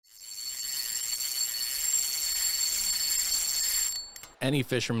Any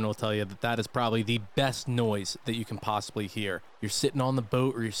fisherman will tell you that that is probably the best noise that you can possibly hear. You're sitting on the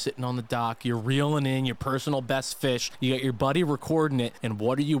boat or you're sitting on the dock, you're reeling in your personal best fish, you got your buddy recording it, and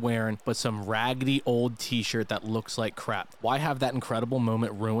what are you wearing but some raggedy old t-shirt that looks like crap? Why have that incredible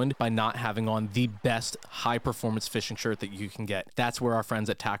moment ruined by not having on the best high-performance fishing shirt that you can get? That's where our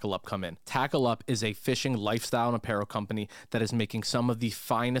friends at Tackle Up come in. Tackle Up is a fishing lifestyle and apparel company that is making some of the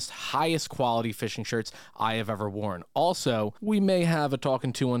finest, highest quality fishing shirts I have ever worn. Also, we may have a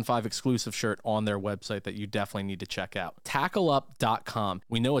Talkin 215 exclusive shirt on their website that you definitely need to check out. TackleUp.com.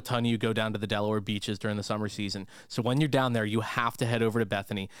 We know a ton of you go down to the Delaware beaches during the summer season, so when you're down there, you have to head over to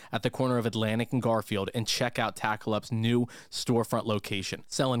Bethany at the corner of Atlantic and Garfield and check out Tackle Up's new storefront location.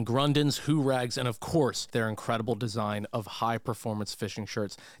 Selling Grundens, Hoo-Rags, and of course, their incredible design of high-performance fishing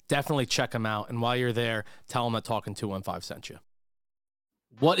shirts. Definitely check them out, and while you're there, tell them that Talkin 215 sent you.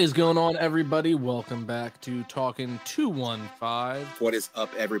 What is going on, everybody? Welcome back to Talkin 215. What is up,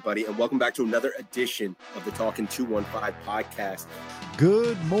 everybody? And welcome back to another edition of the Talkin 215 podcast.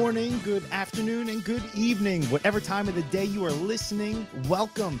 Good morning, good afternoon, and good evening. Whatever time of the day you are listening,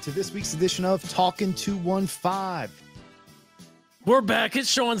 welcome to this week's edition of Talkin 215. We're back. It's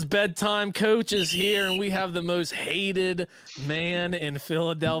Sean's bedtime. Coach is here, and we have the most hated man in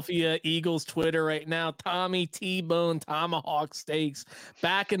Philadelphia Eagles Twitter right now, Tommy T-Bone Tomahawk Steaks,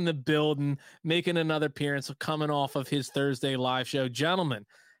 back in the building, making another appearance, coming off of his Thursday live show. Gentlemen,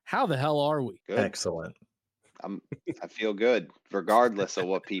 how the hell are we? Good. Excellent. I feel good, regardless of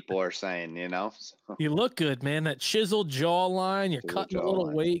what people are saying, you know? So, You look good, man. That chiseled jawline, you're cutting a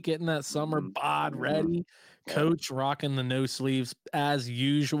little weight, getting that summer bod ready. Coach rocking the no sleeves as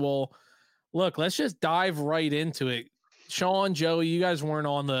usual. Look, let's just dive right into it. Sean, Joey, you guys weren't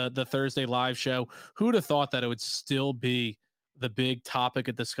on the Thursday live show. Who'd have thought that it would still be the big topic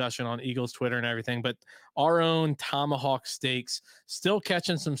of discussion on Eagles Twitter and everything? But our own Tomahawk Steaks still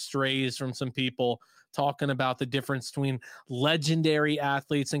catching some strays from some people talking about the difference between legendary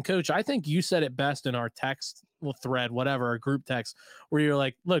athletes. And Coach, I think you said it best in our text thread, whatever, our group text, where you're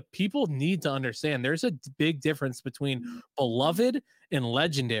like, look, people need to understand there's a big difference between beloved and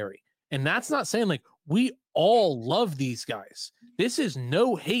legendary. And that's not saying like we all love these guys. This is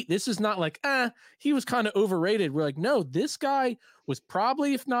no hate. This is not like, he was kind of overrated. We're like, no, this guy was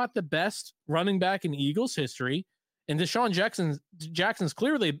probably, if not the best running back in Eagles history. And Deshaun Jackson's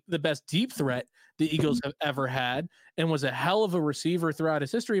clearly the best deep threat the Eagles have ever had and was a hell of a receiver throughout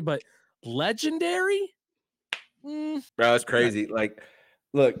his history. But legendary? Bro, that's crazy. Like,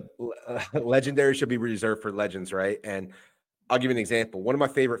 look, legendary should be reserved for legends, right? And I'll give you an example. One of my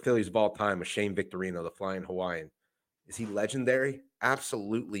favorite Phillies of all time is Shane Victorino, the Flying Hawaiian. Is he legendary?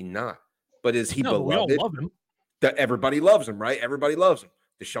 Absolutely not. But is he beloved? We all love him. Everybody loves him, right? Everybody loves him.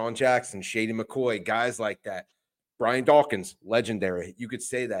 Deshaun Jackson, Shady McCoy, guys like that. Brian Dawkins, legendary. You could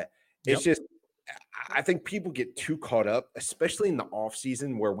say that. It's just, I think people get too caught up, especially in the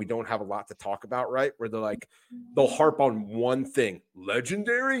offseason where we don't have a lot to talk about, right? Where they're like, they'll harp on one thing,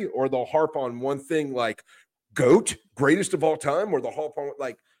 legendary, or they'll harp on one thing like GOAT, greatest of all time, or they'll harp on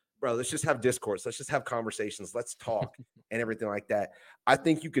like, bro, let's just have discourse. Let's just have conversations. Let's talk and everything like that. I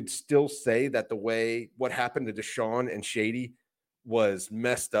think you could still say that what happened to Deshaun and Shady was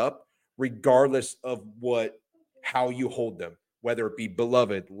messed up, regardless of how you hold them, whether it be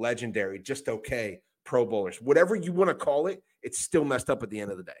beloved, legendary, just okay, Pro Bowlers, whatever you want to call it, it's still messed up at the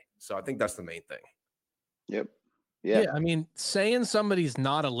end of the day. So I think that's the main thing. Yep. Yeah. I mean, saying somebody's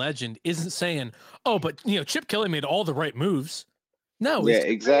not a legend isn't saying, oh, but Chip Kelly made all the right moves. No. Yeah,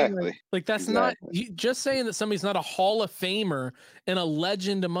 exactly. Like that's not just saying that somebody's not a Hall of Famer and a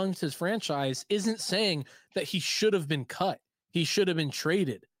legend amongst his franchise isn't saying that he should have been cut. He should have been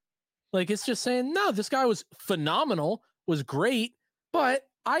traded. Like, it's just saying, no, this guy was phenomenal, was great, but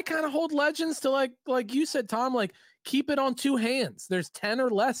I kind of hold legends to like you said, Tom, like keep it on two hands. There's 10 or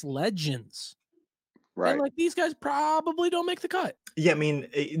less legends. Right. And like these guys probably don't make the cut. Yeah, I mean,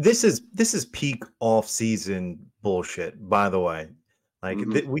 this is peak off-season bullshit, by the way. Like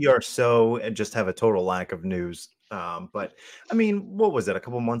we are just have a total lack of news. But I mean, what was it? A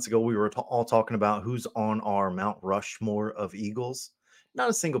couple months ago, we were all talking about who's on our Mount Rushmore of Eagles. Not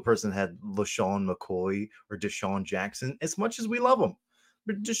a single person had LaShawn McCoy or Deshaun Jackson, as much as we love him.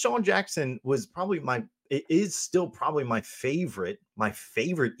 But Deshaun Jackson is still probably my favorite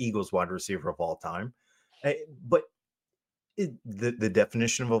Eagles wide receiver of all time. But the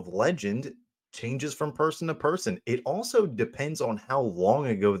definition of a legend changes from person to person. It also depends on how long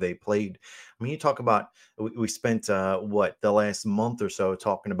ago they played. I mean, you talk about, we spent the last month or so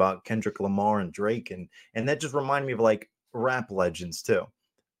talking about Kendrick Lamar and Drake, and that just reminded me of like rap legends too.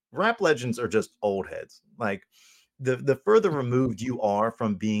 Rap legends are just old heads. Like the further removed you are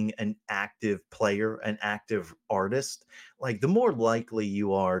from being an active player, an active artist, like the more likely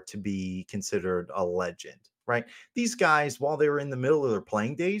you are to be considered a legend, right? These guys, while they were in the middle of their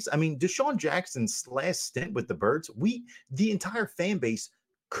playing days, I mean, Deshaun Jackson's last stint with the Birds, the entire fan base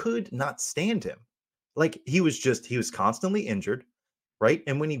could not stand him. Like he was constantly injured, right?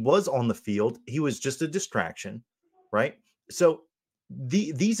 And when he was on the field, he was just a distraction, right? So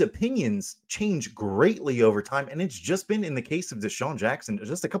these opinions change greatly over time, and it's just been in the case of Deshaun Jackson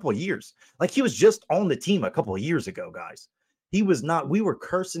just a couple of years. Like he was just on the team a couple of years ago, guys. He was not. We were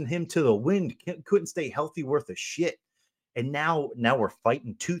cursing him to the wind. Couldn't stay healthy worth a shit. And now we're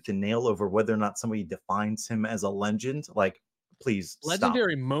fighting tooth and nail over whether or not somebody defines him as a legend. Like, please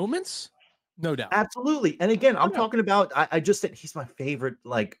legendary stop. moments. No doubt. Absolutely. And again, I'm talking about, I just said he's my favorite,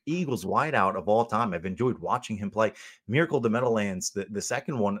 like Eagles wideout of all time. I've enjoyed watching him play. Miracle of the Meadowlands, the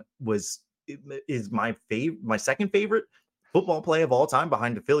second one is my second favorite football play of all time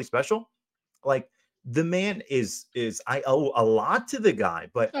behind the Philly special. Like the man is I owe a lot to the guy,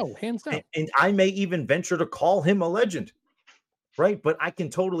 but hands down. And I may even venture to call him a legend. Right. But I can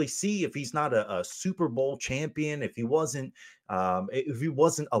totally see if he's not a Super Bowl champion, if he wasn't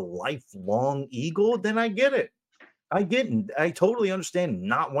a lifelong Eagle, then I get it. I totally understand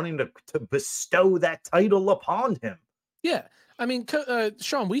not wanting to bestow that title upon him. Yeah. I mean,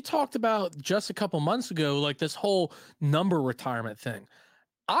 Sean, we talked about just a couple months ago, like this whole number retirement thing.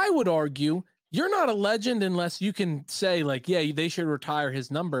 I would argue you're not a legend unless you can say like, yeah, they should retire his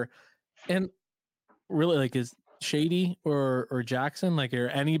number. And really, like, is Shady or Jackson, like, are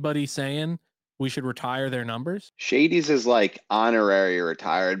anybody saying we should retire their numbers? Shady's is like honorary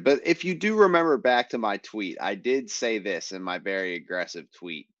retired. But if you do remember back to my tweet, I did say this in my very aggressive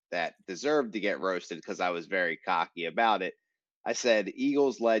tweet that deserved to get roasted because I was very cocky about it. I said,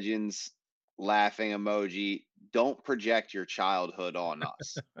 Eagles legends, laughing emoji, don't project your childhood on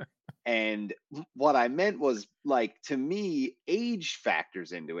us. And what I meant was, like, to me, age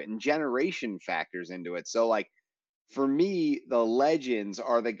factors into it and generation factors into it. So, like, for me, the legends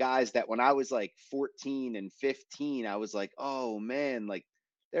are the guys that when I was like 14 and 15, I was like, oh man, like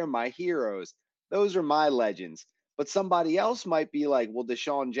they're my heroes. Those are my legends. But somebody else might be like, well,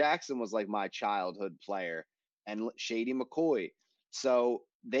 Deshaun Jackson was like my childhood player and Shady McCoy. So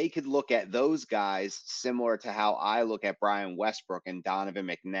they could look at those guys similar to how I look at Brian Westbrook and Donovan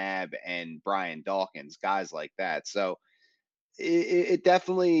McNabb and Brian Dawkins, guys like that. So it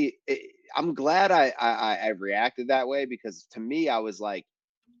definitely, I'm glad I reacted that way because to me, I was like,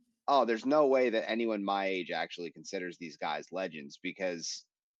 oh, there's no way that anyone my age actually considers these guys legends because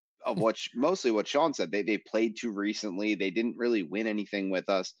of mostly what Sean said. They played too recently. They didn't really win anything with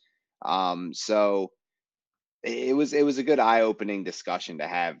us. So it was a good eye-opening discussion to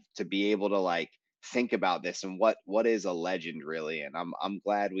have, to be able to like think about this and what is a legend really. And I'm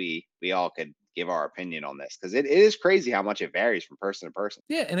glad we all could give our opinion on this because it is crazy how much it varies from person to person.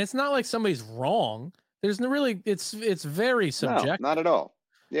 Yeah, and it's not like somebody's wrong. There's no really, it's very subjective. No, not at all.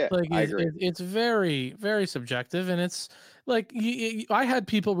 Yeah, like I agree. it's very, very subjective, and it's like I had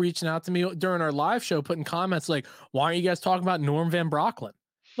people reaching out to me during our live show, putting comments like, "Why aren't you guys talking about Norm Van Brocklin?"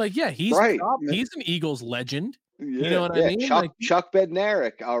 Like, yeah, he's right. He's an Eagles legend. Yeah, you know what I mean? Chuck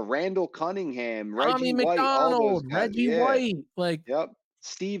Bednarik, Randall Cunningham, Reggie White, all those guys. Reggie White, like, yep,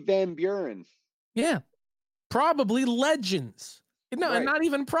 Steve Van Buren. Yeah, probably legends. No, right. And not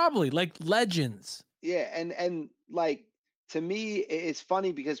even probably, like legends. Yeah, and like to me, it's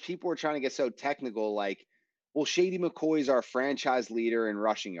funny because people were trying to get so technical, like, well, Shady McCoy's our franchise leader in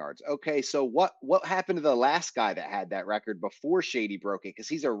rushing yards. Okay, so what happened to the last guy that had that record before Shady broke it? Because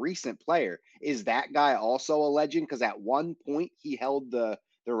he's a recent player. Is that guy also a legend? Because at one point he held the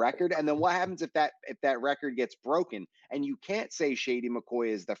record. And then what happens if that record gets broken and you can't say Shady McCoy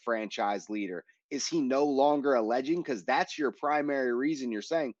is the franchise leader? Is he no longer a legend? Because that's your primary reason you're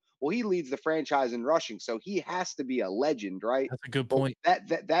saying, well, he leads the franchise in rushing, so he has to be a legend, right? That's a good point.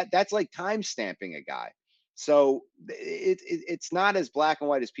 That's like time stamping a guy. So it's not as black and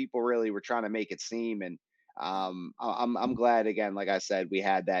white as people really were trying to make it seem. And I'm glad, again, like I said, we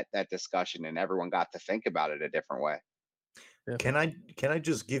had that discussion and everyone got to think about it a different way. Can I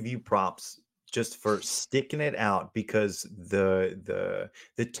just give you props just for sticking it out, because the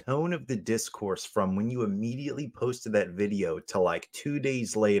tone of the discourse from when you immediately posted that video to like 2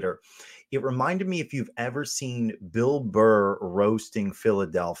 days later, it reminded me if you've ever seen Bill Burr roasting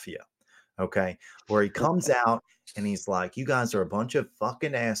Philadelphia, okay, where he comes out and he's like, you guys are a bunch of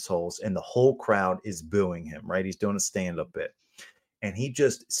fucking assholes, and the whole crowd is booing him, right? He's doing a stand-up bit. and he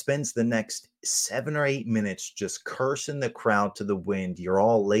just spends the next 7 or 8 minutes just cursing the crowd to the wind. You're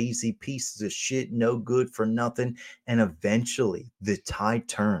all lazy pieces of shit, no good for nothing. And eventually the tide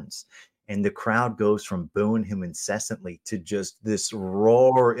turns. And the crowd goes from booing him incessantly to just this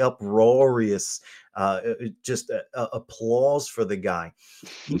uproarious, applause for the guy.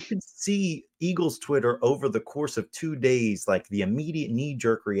 You could see Eagles Twitter over the course of 2 days, like the immediate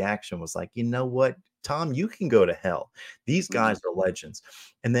knee-jerk reaction was like, you know what, Tom, you can go to hell. These guys are legends.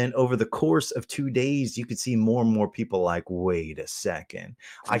 And then over the course of 2 days, you could see more and more people like, wait a second.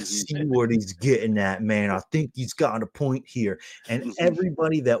 I see what he's getting at, man. I think he's got a point here. And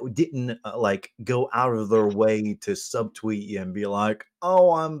everybody that didn't go out of their way to subtweet you and be like,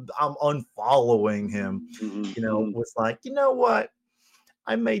 oh, I'm unfollowing him, was like, you know what?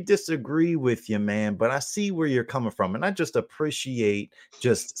 I may disagree with you, man, but I see where you're coming from. And I just appreciate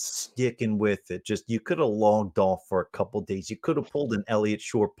just sticking with it. Just you could have logged off for a couple days. You could have pulled an Elliott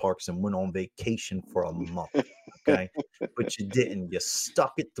Shore Parks and went on vacation for a month. Okay. But you didn't. You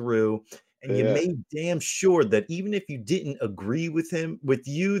stuck it through. And you made damn sure that even if you didn't agree with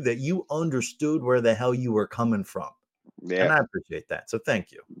you, that you understood where the hell you were coming from. Yeah. And I appreciate that. So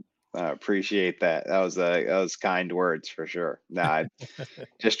thank you. I appreciate that. That was kind words for sure. Nah,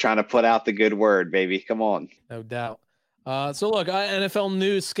 just trying to put out the good word, baby. Come on. No doubt. So look, NFL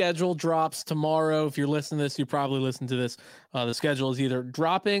news schedule drops tomorrow. If you're listening to this, you probably listen to this. The schedule is either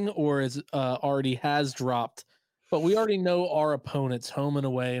dropping or is already has dropped. But we already know our opponents home and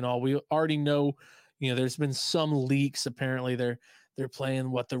away and all. We already know, there's been some leaks. Apparently they're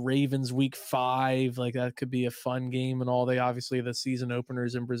playing the Ravens week 5. Like that could be a fun game and all. They obviously the season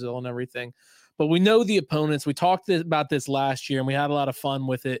openers in Brazil and everything. But we know the opponents. We talked about this last year and we had a lot of fun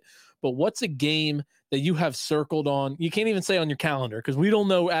with it. But what's a game that you have circled on? You can't even say on your calendar because we don't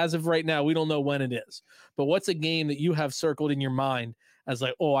know as of right now. We don't know when it is. But what's a game that you have circled in your mind as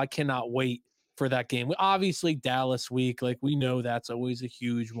like, oh, I cannot wait for that game? Obviously, Dallas week. Like we know that's always a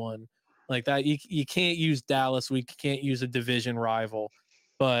huge one. Like that, you can't use Dallas week. You can't use a division rival.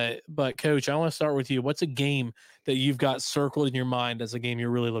 But Coach, I want to start with you. What's a game that you've got circled in your mind as a game you're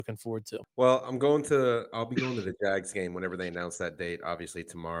really looking forward to? Well, I'll be going to the Jags game whenever they announce that date, obviously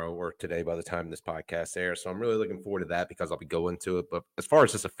tomorrow or today by the time this podcast airs. So I'm really looking forward to that because I'll be going to it. But as far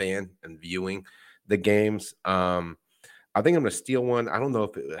as just a fan and viewing the games, I think I'm going to steal one. I don't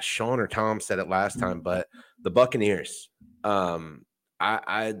know if Sean or Tom said it last time, but the Buccaneers.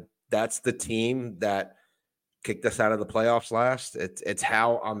 That's the team that kicked us out of the playoffs last. It's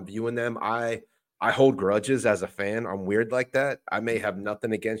how I'm viewing them. I hold grudges as a fan. I'm weird like that. I may have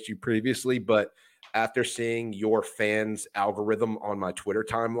nothing against you previously, but after seeing your fans' algorithm on my Twitter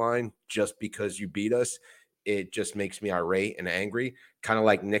timeline, just because you beat us, it just makes me irate and angry. Kind of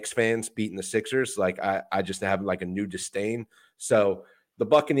like Knicks fans beating the Sixers. Like I just have like a new disdain. So the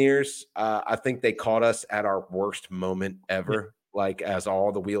Buccaneers, I think they caught us at our worst moment ever. Like as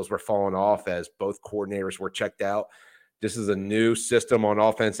all the wheels were falling off, as both coordinators were checked out. This is a new system on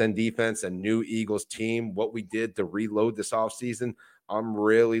offense and defense, a new Eagles team. What we did to reload this offseason, I'm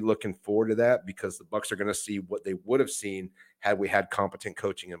really looking forward to that because the Bucs are going to see what they would have seen had we had competent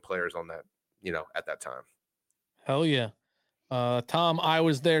coaching and players on that, at that time. Hell yeah. Tom, I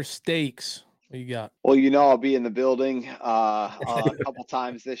was there stakes. What you got? Well, I'll be in the building a couple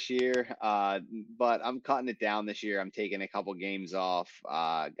times this year, but I'm cutting it down this year. I'm taking a couple games off.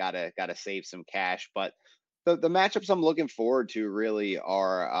 Gotta save some cash. But the matchups I'm looking forward to really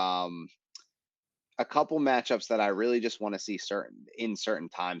are a couple matchups that I really just want to see in certain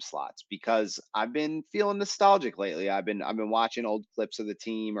time slots because I've been feeling nostalgic lately. I've been watching old clips of the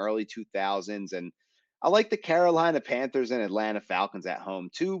team, early 2000s, and I like the Carolina Panthers and Atlanta Falcons at home.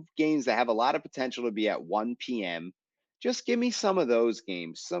 2 games that have a lot of potential to be at 1 p.m. Just give me some of those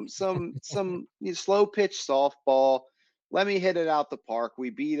games. Some slow pitch softball. Let me hit it out the park. We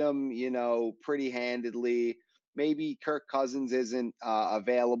beat them, pretty handedly. Maybe Kirk Cousins isn't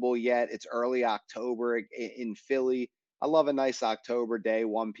available yet. It's early October in Philly. I love a nice October day,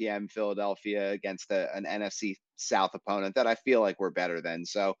 1 p.m. Philadelphia against an NFC South opponent that I feel like we're better than.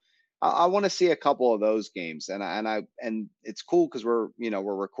 So I want to see a couple of those games, and it's cool because we're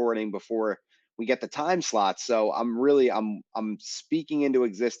recording before we get the time slots. So I'm speaking into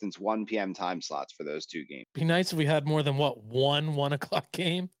existence 1 p.m. time slots for those 2 games. Be nice if we had more than 1 o'clock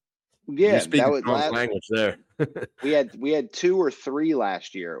game. Yeah, that was language there. we had 2 or 3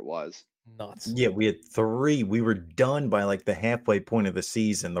 last year. It was nuts. Yeah, we had 3. We were done by like the halfway point of the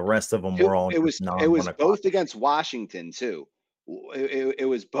season. The rest of them were all. It was both against Washington too. It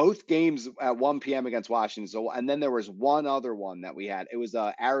was both games at 1 p.m. against Washington. So, and then there was one other one that we had. It was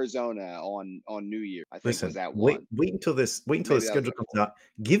Arizona on New Year. I think was Listen, that wait, one. wait until the Maybe that schedule was comes out.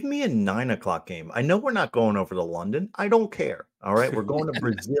 Give me a 9 o'clock game. I know we're not going over to London. I don't care. All right, we're going to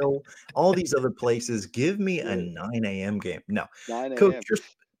Brazil, all these other places. Give me a 9 a.m. game. No, 9 coach, a.m.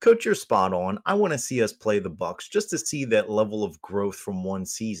 coach, you're spot on. I want to see us play the Bucks just to see that level of growth from one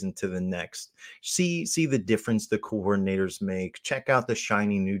season to the next. See the difference the coordinators make. Check out the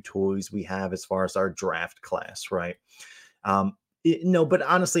shiny new toys we have as far as our draft class, right? No, but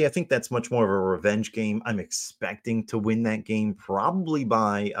honestly, I think that's much more of a revenge game. I'm expecting to win that game probably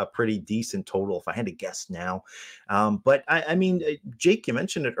by a pretty decent total, if I had to guess now. But I mean, Jake, you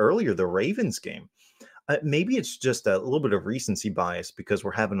mentioned it earlier, the Ravens game. Maybe it's just a little bit of recency bias because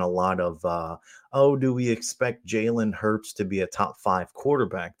we're having a lot of, do we expect Jalen Hurts to be a top 5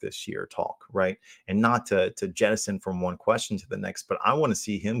 quarterback this year talk, right? And not to jettison from one question to the next, but I want to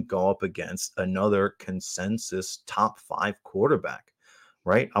see him go up against another consensus top 5 quarterback,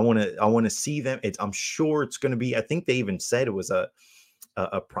 right? I want to see them. I'm sure it's going to be. I think they even said it was a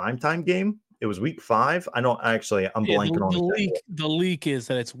primetime game. It was week 5. I'm blanking on the leak is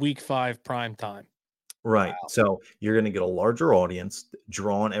that it's week 5 prime time. Right. Wow. So you're going to get a larger audience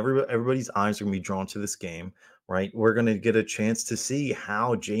drawn. Everybody's eyes are going to be drawn to this game, right? We're going to get a chance to see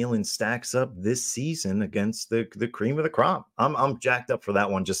how Jalen stacks up this season against the cream of the crop. I'm jacked up for that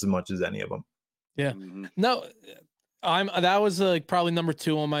one just as much as any of them. Yeah. Mm-hmm. No, that was probably number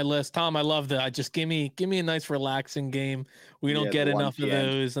 2 on my list. Tom, I love that. I just give me a nice relaxing game. We don't get enough of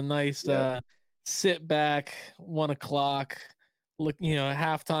those. A nice sit back 1 o'clock. Look,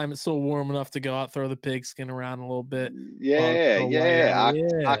 halftime. It's still warm enough to go out, throw the pigskin around a little bit. Yeah.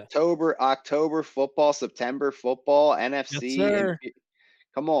 October football, September football, NFC. Yes, sir.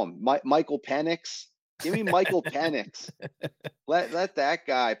 Come on, Michael Penix. Give me Michael Penix. Let that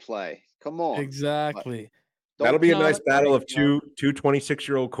guy play. Come on. Exactly. That'll be a nice battle of two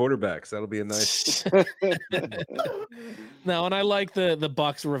 26-year-old quarterbacks. That'll be a nice. No, and I like the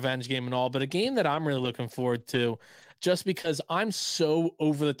Bucks revenge game and all, but a game that I'm really looking forward to, just because I'm so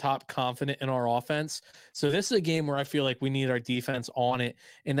over the top confident in our offense. So this is a game where I feel like we need our defense on it,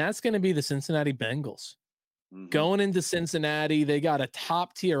 and that's going to be the Cincinnati Bengals. Mm-hmm. Going into Cincinnati, they got a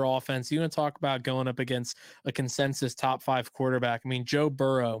top tier offense. You want to talk about going up against a consensus top 5 quarterback? I mean, Joe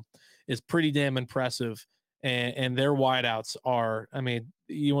Burrow is pretty damn impressive. And their wideouts are, I mean,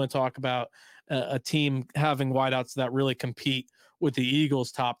 you want to talk about a team having wideouts that really compete with the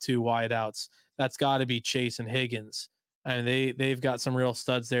Eagles' top 2 wideouts. That's got to be Chase and Higgins. And they've got some real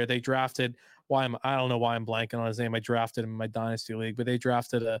studs there. They drafted, I don't know why I'm blanking on his name. I drafted him in my dynasty league, but they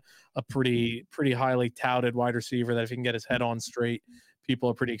drafted a pretty highly touted wide receiver that if he can get his head on straight, people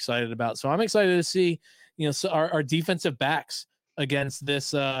are pretty excited about. So I'm excited to see, so our defensive backs against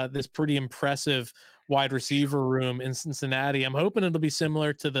this pretty impressive wide receiver room in Cincinnati. I'm hoping it'll be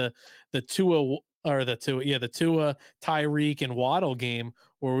similar to the Tua, Tyreek and Waddle game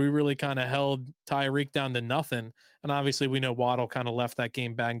where we really kind of held Tyreek down to nothing. And obviously we know Waddle kind of left that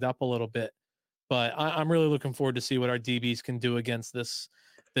game banged up a little bit, but I'm really looking forward to see what our DBs can do against this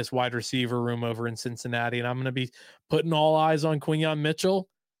wide receiver room over in Cincinnati. And I'm going to be putting all eyes on Quinyon Mitchell,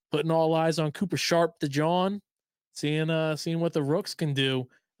 putting all eyes on Cooper Sharp to John, seeing what the Rooks can do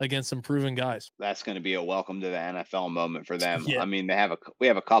against some proven guys. That's going to be a welcome to the NFL moment for them. Yeah. I mean, we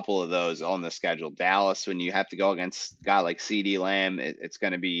have a couple of those on the schedule. Dallas, when you have to go against a guy like CeeDee Lamb, it's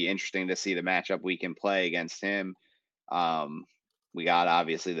going to be interesting to see the matchup we can play against him. We got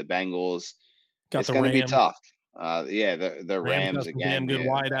obviously the Bengals. It's going to be tough. The Rams again. Damn good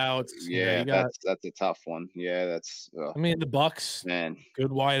wideouts. Yeah, that's a tough one. Yeah, that's. I mean, the Bucks, man,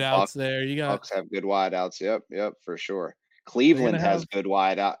 good wideouts there. You got Bucks have good wideouts. Yep, for sure. Cleveland has good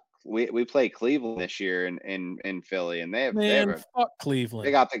wideout. We play Cleveland this year in Philly, and they have fuck Cleveland.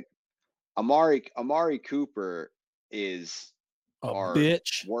 They got the Amari Cooper is our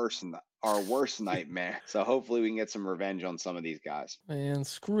worst nightmare. So hopefully we can get some revenge on some of these guys. Man,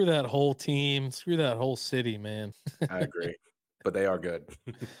 screw that whole team. Screw that whole city, man. I agree, but they are good.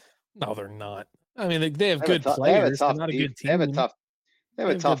 No, they're not. I mean, they have good players. They're not a good team. They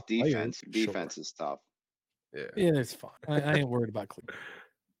have a tough defense. Defense is tough. Yeah, it's fine. I ain't worried about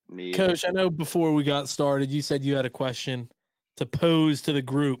Cleveland. Coach, I know before we got started, you said you had a question to pose to the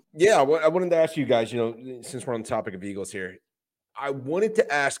group. Yeah, I wanted to ask you guys, since we're on the topic of Eagles here, I wanted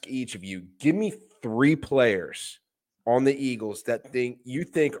to ask each of you, give me 3 players on the Eagles that you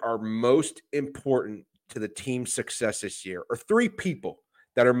think are most important to the team's success this year, or 3 people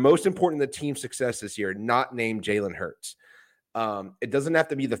that are most important to the team's success this year, not named Jalen Hurts. It doesn't have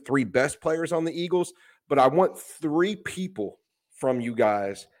to be the 3 best players on the Eagles, but I want 3 people from you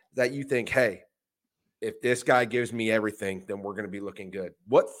guys that you think, hey, if this guy gives me everything, then we're going to be looking good?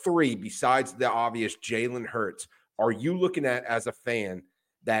 What 3, besides the obvious Jalen Hurts, are you looking at as a fan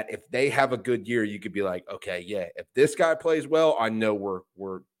that if they have a good year, you could be like, okay, yeah, if this guy plays well, I know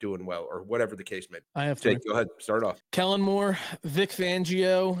we're doing well, or whatever the case may be? I have Jake, go ahead, start off. Kellen Moore, Vic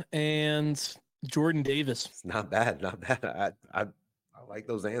Fangio, and Jordan Davis. It's not bad, not bad. I like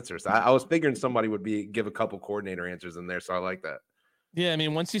those answers. I was figuring somebody would give a couple coordinator answers in there, so I like that. Yeah, I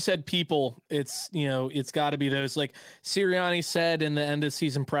mean, once you said people, it's got to be those. Like Sirianni said in the end of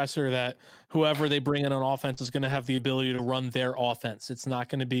season presser that whoever they bring in on offense is going to have the ability to run their offense. It's not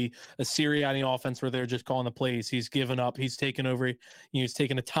going to be a Sirianni offense where they're just calling the plays. He's given up. He's taken over. He's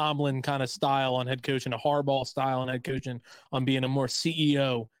taken a Tomlin kind of style on head coaching, a Harbaugh style on head coaching, on being a more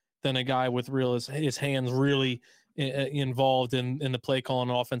CEO than a guy with his hands really involved in the play calling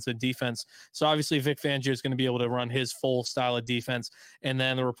offense and defense. So obviously Vic Fangio is going to be able to run his full style of defense, and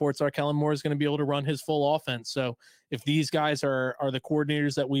then the reports are Kellen Moore is going to be able to run his full offense. So if these guys are the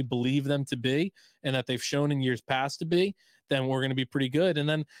coordinators that we believe them to be and that they've shown in years past to be, then we're going to be pretty good. And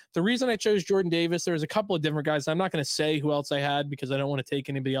then the reason I chose Jordan Davis, there's a couple of different guys. I'm not going to say who else I had because I don't want to take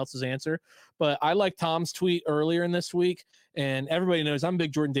anybody else's answer, but I like Tom's tweet earlier in this week. And everybody knows I'm a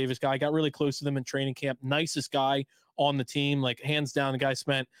big Jordan Davis guy. I got really close to them in training camp. Nicest guy on the team, like hands down. The guy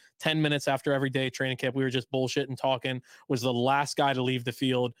spent 10 minutes after every day training camp. We were just bullshitting, talking, was the last guy to leave the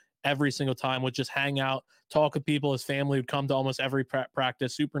field every single time, would just hang out, talk with people. His family would come to almost every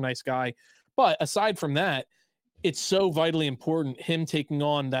practice. Super nice guy. But aside from that, it's so vitally important him taking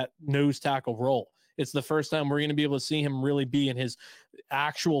on that nose tackle role. It's the first time we're going to be able to see him really be in his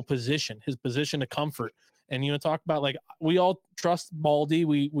actual position, his position of comfort. And, talk about, like, we all trust Baldy.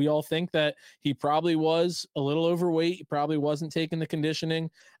 We all think that he probably was a little overweight. He probably wasn't taking the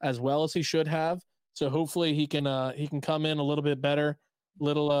conditioning as well as he should have. So hopefully he can come in a little bit better,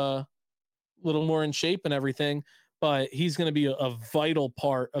 little more in shape and everything. But he's going to be a vital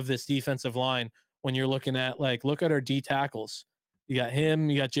part of this defensive line. When you're looking at, look at our D tackles. You got him,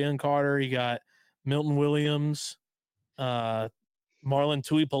 you got Jalen Carter, you got Milton Williams, Marlon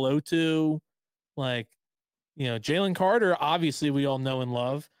Tuipulotu, Jalen Carter, obviously we all know and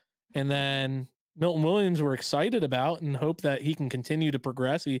love. And then Milton Williams we're excited about and hope that he can continue to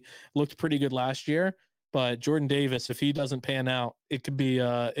progress. He looked pretty good last year, but Jordan Davis, if he doesn't pan out, it could be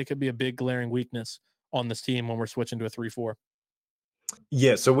a big glaring weakness on this team when we're switching to a 3-4.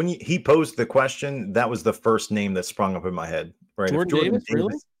 Yeah, so when he posed the question, that was the first name that sprung up in my head, right? Jordan Davis,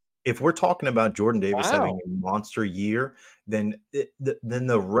 really? If we're talking about Jordan Davis having a monster year, then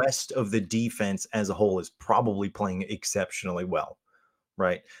the rest of the defense as a whole is probably playing exceptionally well,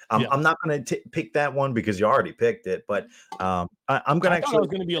 right? I'm not going to pick that one because you already picked it, but I'm going to actually. I was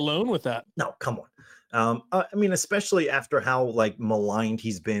going to be alone with that. No, come on. I mean, especially after how maligned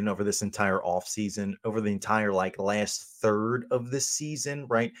he's been over this entire offseason, over the entire last third of this season,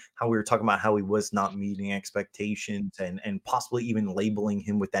 right? How we were talking about how he was not meeting expectations and possibly even labeling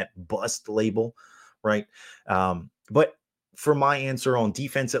him with that bust label, right? But for my answer on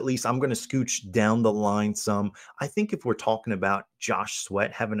defense, at least, I'm going to scooch down the line some. I think if we're talking about Josh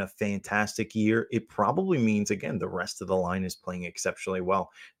Sweat having a fantastic year, it probably means, again, the rest of the line is playing exceptionally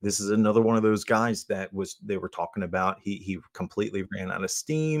well. This is another one of those guys that they were talking about. He completely ran out of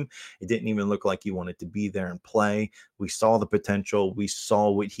steam. It didn't even look like he wanted to be there and play. We saw the potential. We saw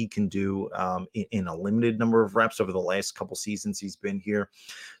what he can do in a limited number of reps over the last couple seasons he's been here.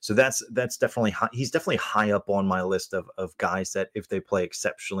 So that's definitely high. He's definitely high up on my list of guys that if they play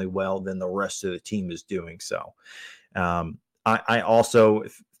exceptionally well, then the rest of the team is doing so. I also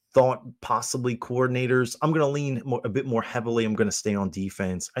thought possibly coordinators. I'm going to lean a bit more heavily. I'm going to stay on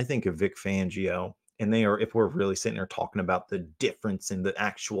defense. I think of Vic Fangio, and if we're really sitting here talking about the difference in the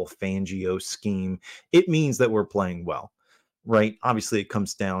actual Fangio scheme, it means that we're playing well, right? Obviously, it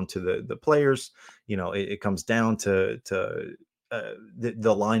comes down to the players. It comes down to the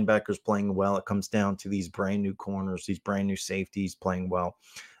linebackers playing well. It comes down to these brand new corners, these brand new safeties playing well.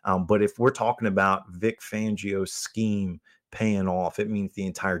 But if we're talking about Vic Fangio's scheme paying off, it means the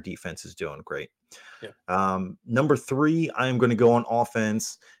entire defense is doing great. Yeah. Number 3, I'm going to go on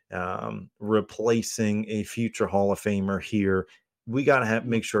offense, replacing a future Hall of Famer here. We got to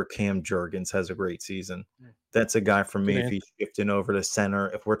make sure Cam Jurgens has a great season. That's a guy for me. If he's shifting over to center,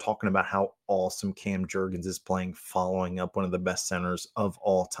 if we're talking about how awesome Cam Jurgens is playing, following up one of the best centers of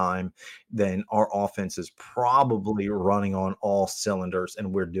all time, then our offense is probably running on all cylinders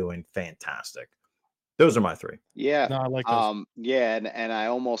and we're doing fantastic. Those are my 3. Yeah. No, I like those. Yeah, and I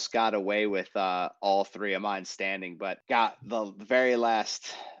almost got away with all 3 of mine standing, but got the very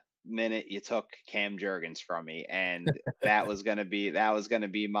last minute you took Cam Jurgens from me, and that was gonna be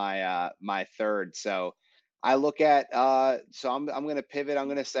my my third. So I look at so I'm gonna pivot. I'm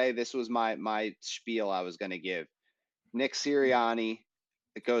gonna say this was my spiel I was gonna give. Nick Sirianni,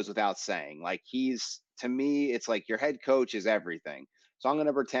 it goes without saying. Like, he's, to me, it's like your head coach is everything. So I'm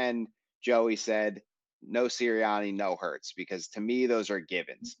gonna pretend Joey said no Sirianni, no Hurts, because to me those are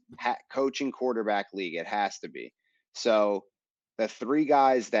givens. Coaching quarterback league, it has to be. So the three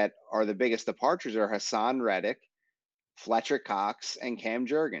guys that are the biggest departures are Hassan Reddick, Fletcher Cox, and Cam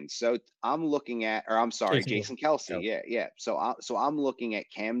Jurgens. So I'm looking at, or I'm sorry, Jason Kelsey. Yeah. So I'm looking at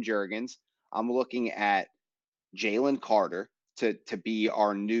Cam Jurgens. I'm looking at Jalen Carter to be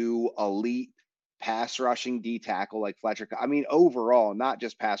our new elite pass rushing D tackle like Fletcher. I mean, overall, not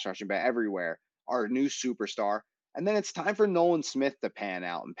just pass rushing, but everywhere, our new superstar. And then it's time for Nolan Smith to pan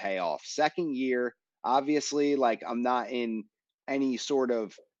out and pay off. Second year, obviously, like, I'm not in any sort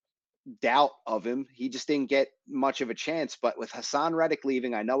of doubt of him. He just didn't get much of a chance. But with Hassan Reddick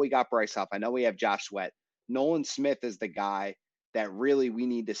leaving, I know we got Bryce Huff. I know we have Josh Sweat. Nolan Smith is the guy that really we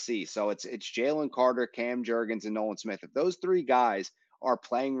need to see. So it's Jalen Carter, Cam Jurgens, and Nolan Smith. If those three guys are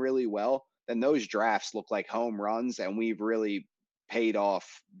playing really well, then those drafts look like home runs, and we've really paid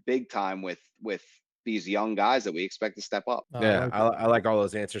off big time with these young guys that we expect to step up. Yeah, I like all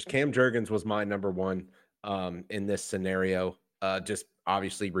those answers. Cam Jurgens was my number one in this scenario. Just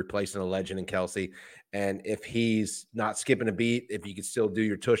obviously replacing a legend in Kelsey. And if he's not skipping a beat, if you can still do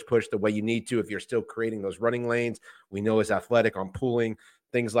your tush push the way you need to, if you're still creating those running lanes, we know he's athletic on pulling,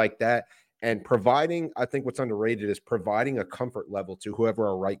 things like that. And providing, I think what's underrated is providing a comfort level to whoever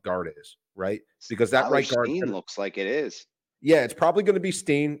our right guard is, right? Because that Tyler right guard looks like it is. Yeah, it's probably going to be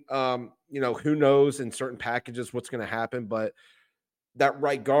Steen. Who knows in certain packages what's going to happen, but that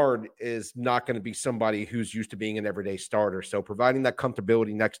right guard is not going to be somebody who's used to being an everyday starter. So providing that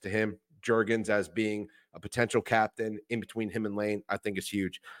comfortability next to him, Jurgens as being a potential captain in between him and Lane, I think is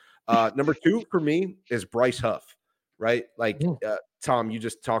huge. Number two for me is Bryce Huff, right? Like Tom, you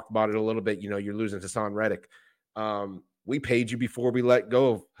just talked about it a little bit. You're losing Hassan Reddick. We paid you before we let go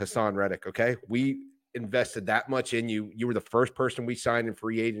of Hassan Reddick, okay? We invested that much in you. You were the first person we signed in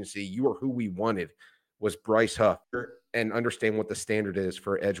free agency. You were who we wanted, was Bryce Huff. And understand what the standard is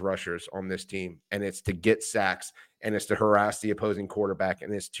for edge rushers on this team. And it's to get sacks, and it's to harass the opposing quarterback,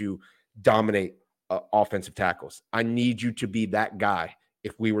 and it's to dominate offensive tackles. I need you to be that guy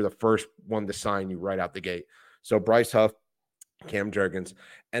if we were the first one to sign you right out the gate. So Bryce Huff, Cam Jurgens.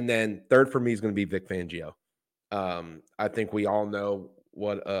 And then third for me is going to be Vic Fangio. I think we all know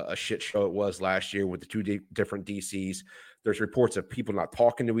what a shit show it was last year with the two different DCs. There's reports of people not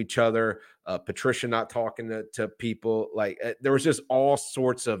talking to each other, Patricia not talking to people. Like, there was just all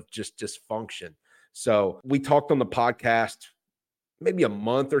sorts of just dysfunction. So we talked on the podcast maybe a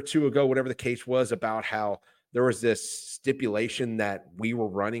month or two ago, whatever the case was, about how there was this stipulation that we were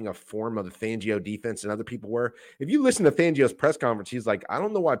running a form of the Fangio defense and other people were. If you listen to Fangio's press conference, he's like, I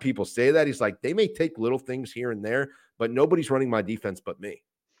don't know why people say that. He's like, they may take little things here and there, but nobody's running my defense but me.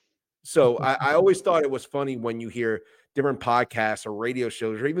 So I always thought it was funny when you hear different podcasts or radio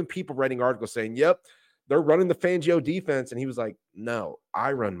shows or even people writing articles saying, yep, they're running the Fangio defense. And he was like, no,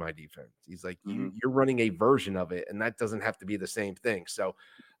 I run my defense. He's like, you're running a version of it, and that doesn't have to be the same thing. So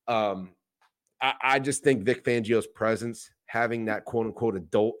I just think Vic Fangio's presence, having that quote unquote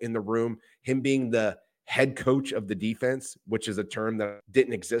adult in the room, him being the head coach of the defense, which is a term that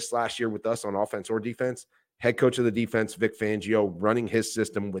didn't exist last year with us on offense or defense, head coach of the defense, Vic Fangio, running his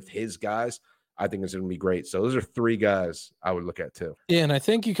system with his guys, I think it's going to be great. So those are three guys I would look at too. Yeah, and I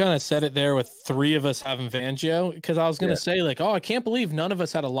think you kind of said it there with three of us having Fangio, because I was going to say, like, I can't believe none of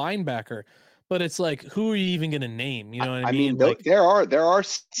us had a linebacker. But it's like, who are you even going to name? You know what I mean? Like, there are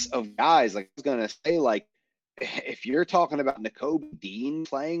of guys, like I was going to say, like, if you're talking about Nakobe Dean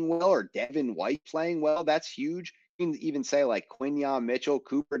playing well or Devin White playing well, that's huge. You can even say like Quinyon Mitchell,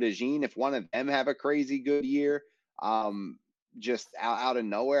 Cooper DeJean, if one of them have a crazy good year, just out of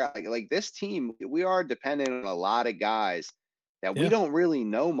nowhere. Like this team, we are dependent on a lot of guys that we don't really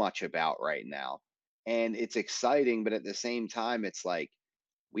know much about right now. And it's exciting, but at the same time, it's like,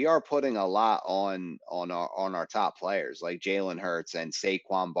 we are putting a lot on our top players like Jalen Hurts and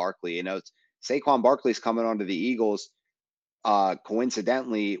Saquon Barkley. Saquon Barkley's coming onto the Eagles.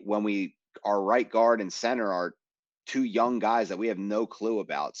 Coincidentally, when our right guard and center are two young guys that we have no clue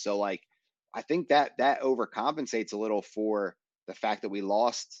about. So like, I think that overcompensates a little for the fact that we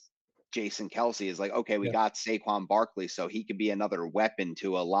lost Jason Kelsey. Is like, okay, we got Saquon Barkley, so he could be another weapon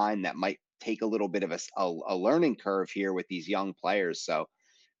to a line that might take a little bit of a learning curve here with these young players. So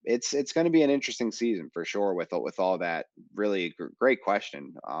it's going to be an interesting season for sure with all that. Really great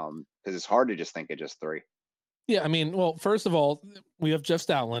question, because it's hard to just think of just three. Yeah, I mean, well, first of all, we have Jeff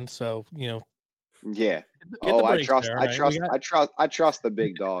Stoutland, so Yeah. get the I breaks trust. there, I right? trust. I trust. I trust the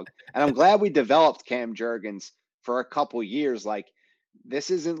big dog, and I'm glad we developed Cam Jurgens for a couple years. Like, this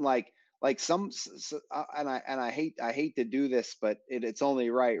isn't like and I hate to do this, but it's only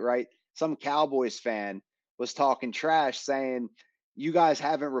right, right? Some Cowboys fan was talking trash, saying you guys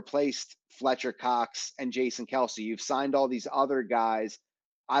haven't replaced Fletcher Cox and Jason Kelsey. You've signed all these other guys.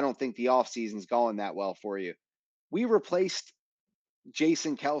 I don't think the offseason's going that well for you. We replaced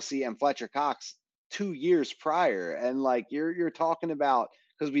Jason Kelsey and Fletcher Cox 2 years prior. And like you're talking about,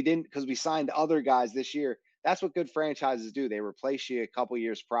 because we signed other guys this year. That's what good franchises do. They replace you a couple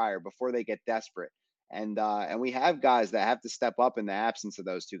years prior before they get desperate. And we have guys that have to step up in the absence of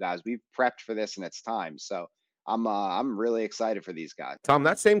those two guys. We've prepped for this and it's time. So I'm really excited for these guys. Tom,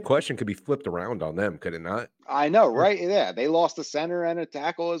 that same question could be flipped around on them, could it not? I know, right? Yeah, they lost a center and a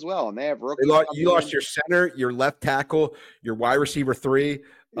tackle as well, and they have rookies. You lost your center, your left tackle, your wide receiver 3.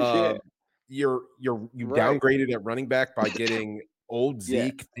 Yeah. You downgraded at running back by getting old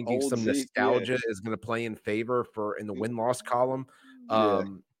Zeke, thinking old some Zeke, nostalgia is going to play in favor in the win-loss column. Yeah.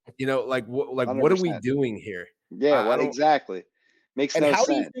 What are we doing here? Yeah, well, exactly. Makes no sense. How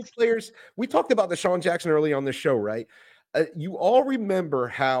do you think players? We talked about Deshaun Jackson early on the show, right? You all remember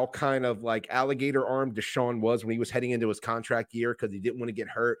how kind of like alligator armed Deshaun was when he was heading into his contract year because he didn't want to get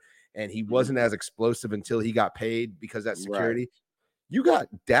hurt and he wasn't as explosive until he got paid because that security. Right. You got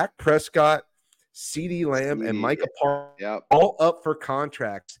Dak Prescott, CeeDee Lamb, and Micah Parsons all up for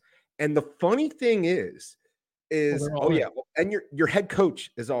contracts. And the funny thing is, and your head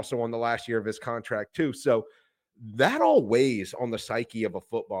coach is also on the last year of his contract too. So that all weighs on the psyche of a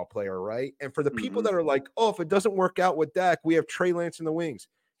football player, right? And for the people that are like, oh, if it doesn't work out with Dak, we have Trey Lance in the wings.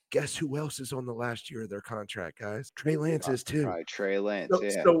 Guess who else is on the last year of their contract, guys? Trey Lance is too. Right, Trey Lance,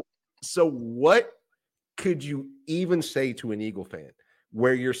 So what could you even say to an Eagle fan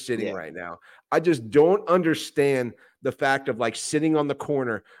where you're sitting right now? I just don't understand the fact of like sitting on the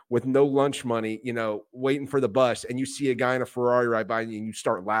corner with no lunch money, waiting for the bus, and you see a guy in a Ferrari ride by and you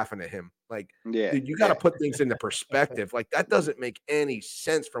start laughing at him. Like, dude, you got to put things into perspective. Like, that doesn't make any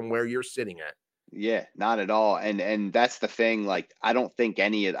sense from where you're sitting at. Yeah, not at all. And that's the thing. Like, I don't think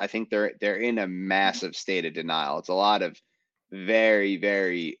I think they're in a massive state of denial. It's a lot of very,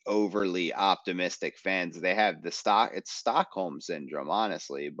 very overly optimistic fans. They have it's Stockholm syndrome,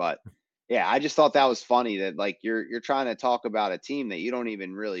 honestly. But yeah, I just thought that was funny that like you're trying to talk about a team that you don't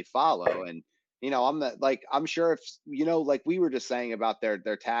even really follow. And I'm sure if like we were just saying about their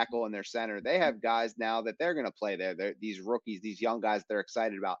tackle and their center, they have guys now that they're gonna play there. They're these rookies, these young guys they're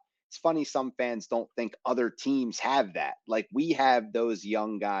excited about. It's funny some fans don't think other teams have that. Like we have those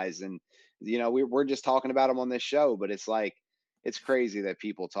young guys, and we're just talking about them on this show, but it's like it's crazy that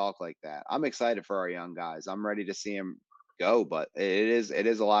people talk like that. I'm excited for our young guys. I'm ready to see them go, but it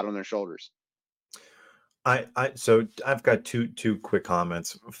is a lot on their shoulders. So I've got two quick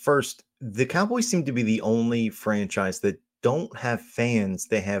comments. First, the Cowboys seem to be the only franchise that don't have fans.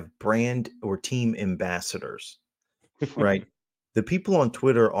 They have brand or team ambassadors, right? The people on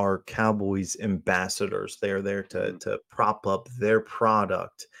Twitter are Cowboys ambassadors. They're there to prop up their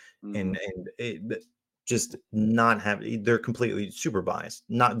product and just not have. They're completely super biased.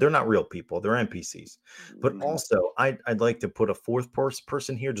 They're not real people. They're NPCs. But also, I'd like to put a fourth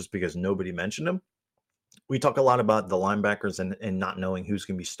person here just because nobody mentioned them. We talk a lot about the linebackers and not knowing who's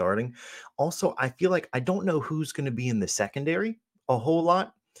going to be starting. Also, I feel like I don't know who's going to be in the secondary a whole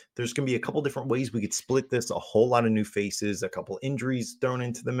lot. There's going to be a couple different ways we could split this, a whole lot of new faces, a couple injuries thrown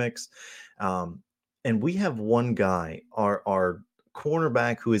into the mix. And we have one guy, our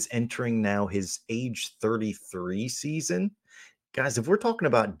cornerback, who is entering now his age 33 season. Guys, if we're talking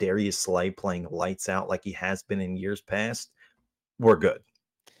about Darius Slay playing lights out like he has been in years past, we're good.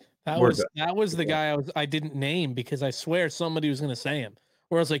 That was the guy I didn't name because I swear somebody was going to say him.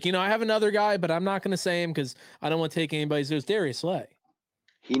 Where I was like, I have another guy, but I'm not going to say him because I don't want to take anybody's. It was Darius Slay.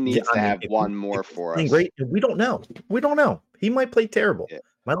 He needs to have one more for us. Great. We don't know. He might play terrible. Yeah.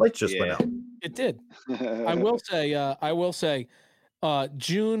 My lights just went out. It did. I will say,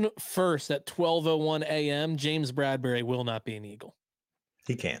 June 1st at 12:01 a.m., James Bradbury will not be an Eagle.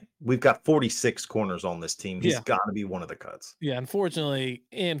 He can't. We've got 46 corners on this team. He's got to be one of the cuts. Yeah, unfortunately,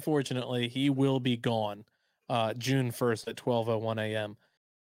 he will be gone June 1st at 12:01 a.m.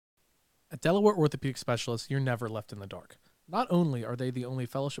 At Delaware Orthopedic Specialists, you're never left in the dark. Not only are they the only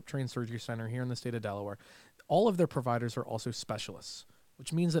fellowship-trained surgery center here in the state of Delaware, all of their providers are also specialists.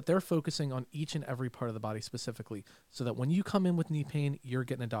 which means that they're focusing on each and every part of the body specifically, so that when you come in with knee pain, you're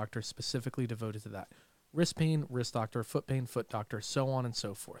getting a doctor specifically devoted to that. Wrist pain, wrist doctor, foot pain, foot doctor, so on and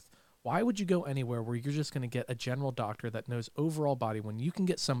so forth. Why would you go anywhere where you're just going to get a general doctor that knows overall body when you can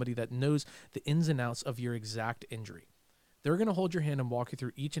get somebody that knows the ins and outs of your exact injury? They're going to hold your hand and walk you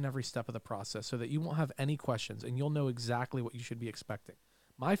through each and every step of the process so that you won't have any questions and you'll know exactly what you should be expecting.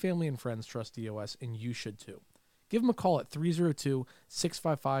 My family and friends trust EOS, and you should too. Give them a call at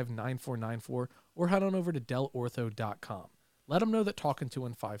 302-655-9494 or head on over to delortho.com. Let them know that Talkin 2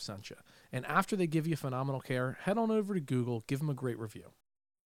 and 5 sent you. And after they give you phenomenal care, head on over to Google, give them a great review.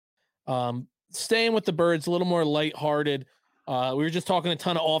 Staying with the Birds, a little more lighthearted. We were just talking a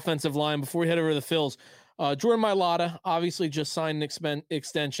ton of offensive line before we head over to the Phils. Jordan Mailata obviously just signed an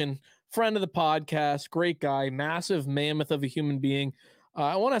extension. Friend of the podcast, great guy, massive mammoth of a human being.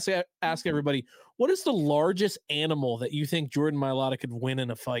 I want to ask everybody, what is the largest animal that you think Jordan Mailata could win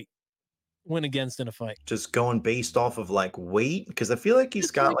against in a fight? Just going based off of like weight, because I feel like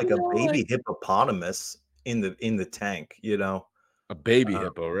he's got like a baby hippopotamus in the tank, you know. A baby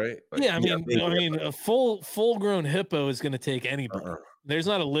hippo, right? Like, yeah, I mean, a full-grown hippo is going to take anybody. There's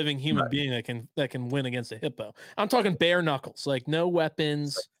not a living human being that can win against a hippo. I'm talking bare knuckles, like no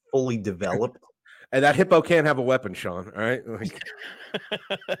weapons, like fully developed. And that hippo can't have a weapon, Sean. All right, like,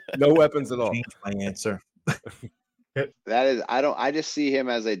 no weapons at all. Change my answer. That is, I just see him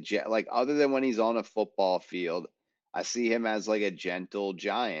as like, other than when he's on a football field, I see him as like a gentle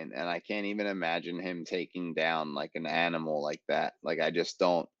giant, and I can't even imagine him taking down like an animal like that. Like, I just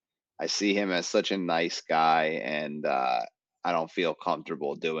don't. I see him as such a nice guy, and I don't feel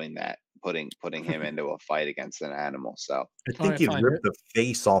comfortable doing that, putting him into a fight against an animal. So I think you ripped the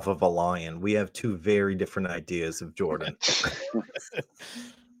face off of a lion. We have two very different ideas of Jordan.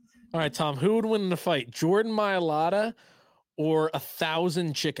 All right, Tom, who would win in the fight, Jordan Mailata or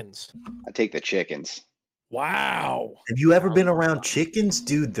 1,000 chickens? I take the chickens. Wow. Have you ever been around chickens?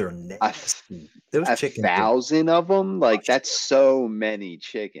 Dude, they're nasty. Those chickens. 1,000 of them? Like, that's so many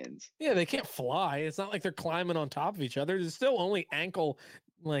chickens. Yeah, they can't fly. It's not like they're climbing on top of each other. There's still only ankle,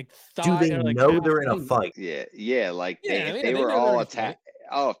 like, thigh. Do they know they're in a fight? Yeah. Like, if they were all attacked.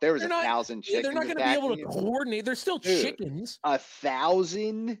 Oh, if there was 1,000 chickens, they're not going to be able to coordinate. They're still chickens.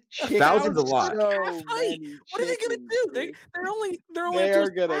 1,000 chickens. 1,000's a lot. What are they going to do?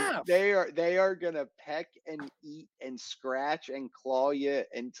 They are gonna peck and eat and scratch and claw you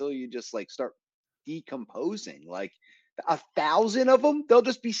until you just like start decomposing. Like 1,000 of them, they'll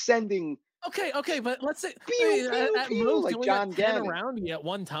just be sending. Okay, but let's say at most like John Gannon around you at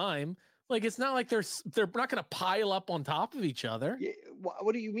one time. Like, it's not like they're not going to pile up on top of each other. Yeah,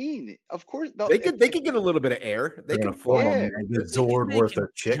 what do you mean? Of course, they could get a little bit of air. They can fly. A Zord worth of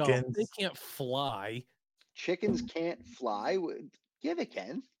chickens. They can't fly. Chickens can't fly. Yeah, they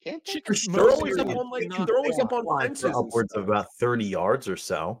can. Can't they? Chickens they're always up on fences. Upwards of about 30 yards or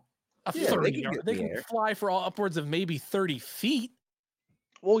so. They can fly for upwards of maybe 30 feet.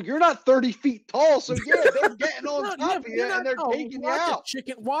 Well, you're not 30 feet tall, so yeah, they're getting on top of you and they're taking you out.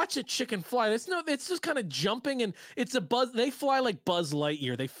 Watch a chicken fly. It's just kind of jumping, and it's a buzz. They fly like Buzz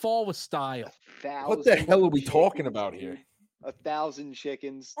Lightyear. They fall with style. What the hell are we talking about here? 1,000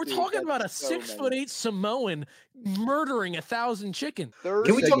 chickens. We're talking about a 6'8" Samoan murdering 1,000 chickens.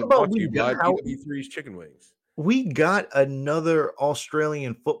 Can we talk about E3's chicken wings? We got another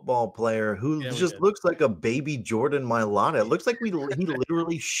Australian football player who just looks like a baby Jordan Mailata. It looks like he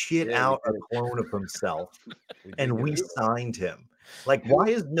literally shit out a clone of himself, and we signed him. Like, why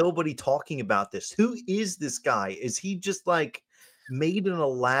is nobody talking about this? Who is this guy? Is he just like made in a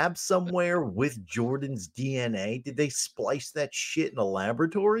lab somewhere with Jordan's DNA? Did they splice that shit in a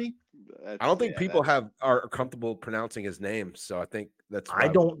laboratory? I don't think people are comfortable pronouncing his name, so I think that's.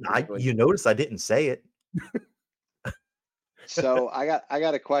 You notice I didn't say it. So I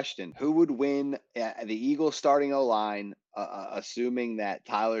got a question. Who would win the Eagles starting O-line, assuming that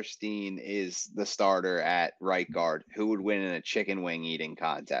Tyler Steen is the starter at right guard? Who would win in a chicken wing eating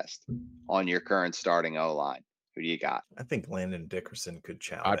contest on your current starting O-line? Who do you got? I think Landon Dickerson could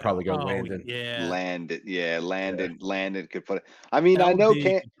chow. I'd probably go Landon. Yeah. Landon could put it. I mean, I know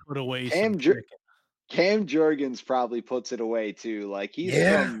Cam Jurgens probably puts it away too. Like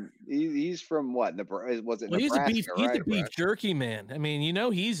he's from what? Nebraska? Was it Nebraska? He's a beef jerky man. I mean,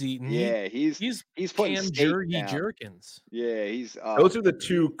 he's eating. Yeah, he's putting Cam Jurgens. Yeah, he's. Those are the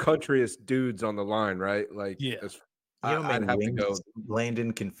two countryest dudes on the line, right? Like, yeah. I'd have to go.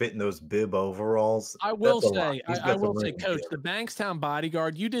 Landon can fit in those bib overalls. I will say, Coach, the Bankstown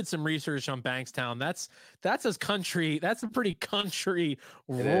bodyguard. You did some research on Bankstown. That's as country. That's a pretty country,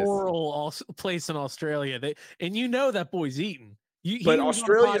 rural place in Australia. And that boy's eating. But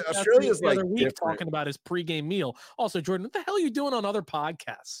Australia's like different. Talking about his pregame meal. Also, Jordan, what the hell are you doing on other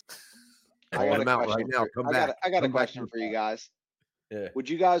podcasts? Calling him out right now. I got a question for you guys. Yeah. Would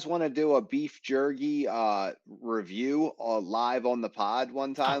you guys want to do a beef jerky review live on the pod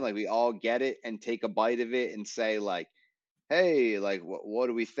one time? Like we all get it and take a bite of it and say like, hey, like what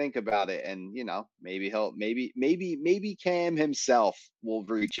do we think about it? And maybe Cam himself will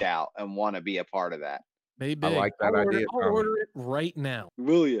reach out and want to be a part of that. Maybe. I like that idea. I'll order it right now.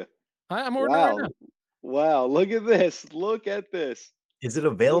 Will you? I'm ordering right now. Wow, look at this. Look at this. Is it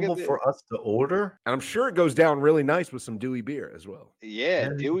available for us to order? And I'm sure it goes down really nice with some Dewey beer as well. Yeah,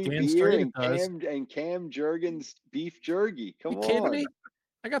 Dewey beer and Cam Jurgens beef jerky. Come on. Kidding me?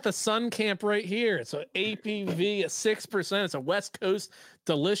 I got the Sun Camp right here. It's an APV at 6%. It's a West Coast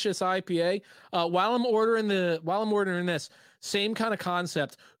delicious IPA. While I'm ordering this, same kind of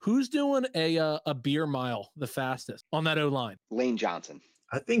concept. Who's doing a beer mile the fastest on that O-line? Lane Johnson.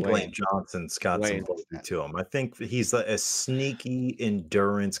 I think Lane Johnson's got some value to him. I think he's a sneaky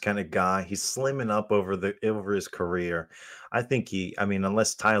endurance kind of guy. He's slimming up over his career. I think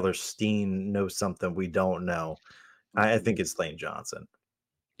unless Tyler Steen knows something we don't know, I think it's Lane Johnson.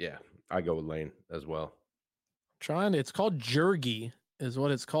 Yeah, I go with Lane as well. It's called Jergy is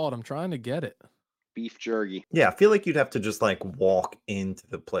what it's called. I'm trying to get it. Beef jerky. Yeah, I feel like you'd have to just like walk into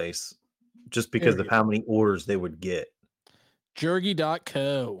the place just because of how many orders they would get.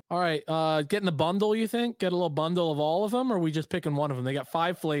 Jergy.co. All right. Getting the bundle, you think? Get a little bundle of all of them, or are we just picking one of them? They got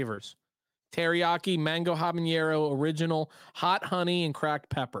 5 flavors. Teriyaki, mango habanero, original, hot honey, and cracked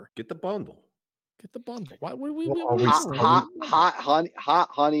pepper. Get the bundle. Get the bundle. Why hot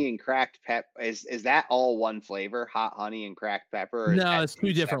honey and cracked pepper. Is that all one flavor? Hot honey and cracked pepper? Or no, it's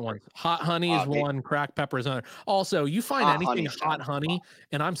 2 different ones. Hot honey is one, cracked pepper is another. Also, you find anything hot honey,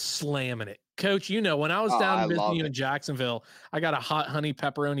 and I'm slamming it. Coach, when I was down visiting you in Jacksonville, I got a hot honey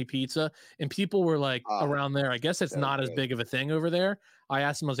pepperoni pizza, and people were like around there. I guess it's not as big of a thing over there. I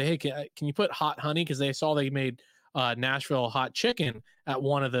asked them, I was like, hey, can you put hot honey? Because they saw they made Nashville hot chicken at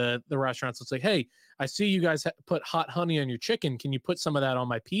one of the restaurants. It's like, hey, I see you guys put hot honey on your chicken. Can you put some of that on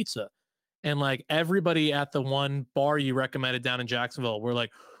my pizza? And like everybody at the one bar you recommended down in Jacksonville were like,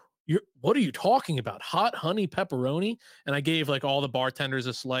 what are you talking about? Hot honey pepperoni? And I gave like all the bartenders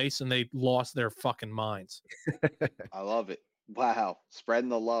a slice and they lost their fucking minds. I love it. Wow. Spreading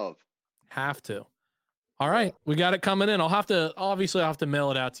the love. Have to. All right. We got it coming in. I'll have to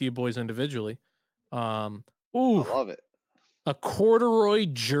mail it out to you boys individually. Ooh, I love it. A corduroy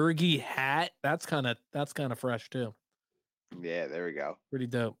jergy hat. That's kind of fresh too. Yeah, there we go. Pretty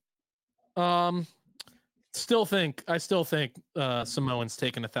dope. I still think Samoan's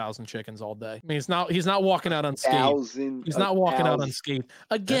taking 1,000 chickens all day. I mean, he's not walking out unscathed. He's not walking out unscathed.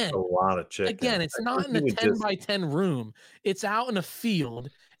 Again, that's a lot of chicken. Again, it's not in a 10x10 room. It's out in a field.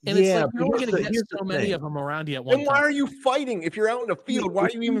 And it's like you're going to get so many of them around you at one time. And why are you fighting? If you're out in a field, why are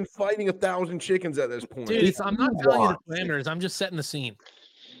you even fighting 1,000 chickens at this point? Dude, I'm not telling you the parameters. I'm just setting the scene.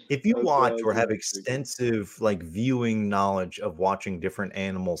 If you watch or have extensive like viewing knowledge of watching different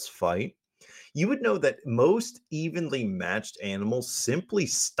animals fight, you would know that most evenly matched animals simply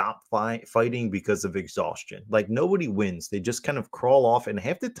stop fighting because of exhaustion. Like nobody wins. They just kind of crawl off, and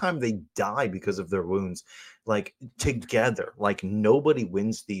half the time they die because of their wounds, like together. Like nobody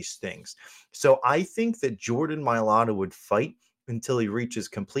wins these things. So I think that Jordan Mailata would fight until he reaches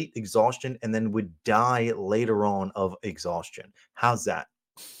complete exhaustion and then would die later on of exhaustion. How's that?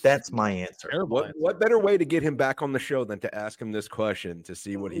 That's my answer. What better way to get him back on the show than to ask him this question to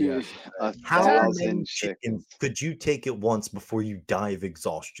see what he has? How many chickens could you take at once before you die of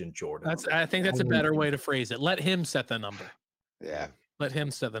exhaustion, Jordan? I think that's a better way to phrase it. Let him set the number. Yeah. Let him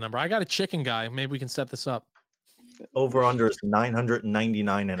set the number. I got a chicken guy. Maybe we can set this up. Over under is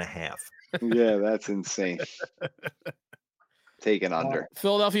 999.5. Yeah, that's insane. Taken under.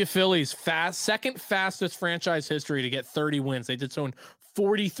 Philadelphia Phillies, second fastest franchise history to get 30 wins. They did so in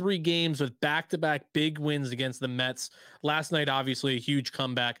 43 games with back-to-back big wins against the Mets. Last night, obviously, a huge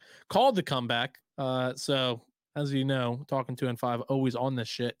comeback. Called the comeback. So, as you know, talking 2-5, always on this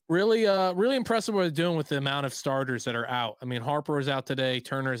shit. Really impressive what they're doing with the amount of starters that are out. I mean, Harper is out today.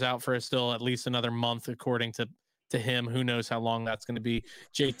 Turner's out for still at least another month, according to him. Who knows how long that's going to be.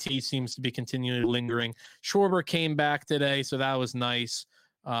 JT seems to be continually lingering. Schwarber came back today, so that was nice.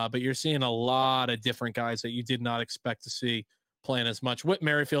 But you're seeing a lot of different guys that you did not expect to see playing as much. Whit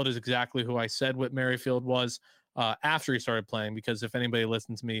Merrifield is exactly who I said Whit Merrifield was after he started playing, because if anybody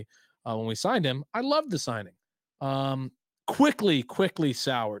listened to me when we signed him, I loved the signing. Quickly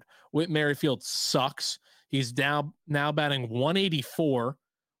soured. Whit Merrifield sucks. He's now batting 184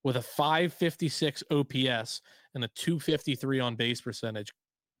 with a 556 OPS. and a 253 on base percentage.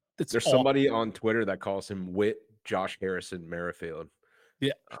 There's somebody on Twitter that calls him Witt Josh Harrison Merrifield.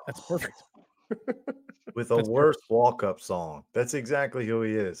 Yeah, that's perfect. With a worse walk-up song. That's exactly who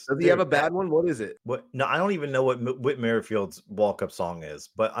he is. Does he have a bad one? What is it? What? No, I don't even know what Whit Merrifield's walk-up song is,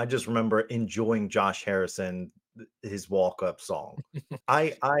 but I just remember enjoying Josh Harrison, his walk-up song.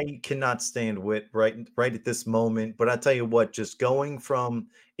 I cannot stand Whit right at this moment, but I tell you what, just going from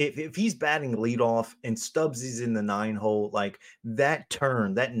if he's batting leadoff and Stubbs is in the 9-hole, like that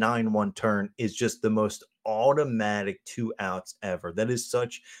turn, that 9-1 turn is just the most automatic 2 outs ever. That is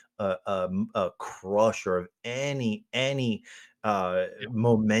such a crusher of any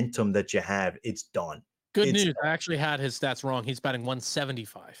momentum that you have. It's done. Good news. I actually had his stats wrong. He's batting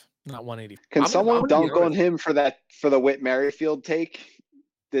 175, not 180. Can someone dunk on him for the Whit Merrifield take?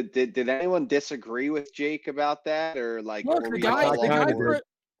 Did anyone disagree with Jake about that, or like? Look, the guy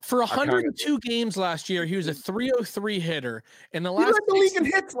for 102 games last year, he was a 303 hitter. And the last he led the league in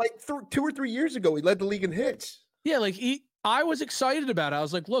hits like 2 or 3 years ago. He led the league in hits. Yeah, like I was excited about it. I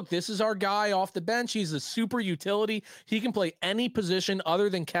was like, look, this is our guy off the bench. He's a super utility. He can play any position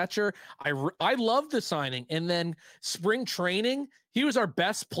other than catcher. I love the signing. And then spring training, he was our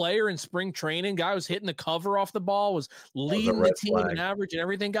best player in spring training. Guy was hitting the cover off the ball, was leading the team in average and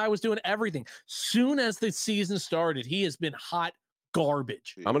everything. Guy was doing everything. Soon as the season started, he has been hot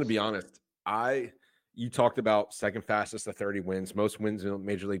garbage. I'm going to be honest. You talked about second fastest to 30 wins, most wins in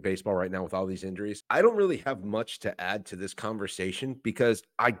Major League Baseball right now with all these injuries. I don't really have much to add to this conversation because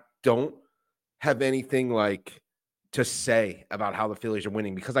I don't have anything like to say about how the Phillies are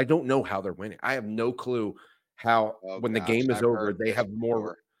winning because I don't know how they're winning. I have no clue how the game is over, they have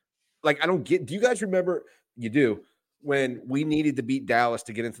more. Like, I don't get – do you guys remember – you do – when we needed to beat Dallas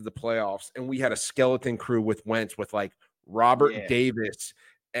to get into the playoffs and we had a skeleton crew with Wentz with like Robert Davis –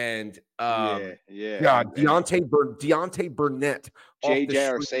 and Deontay Burnett, JJ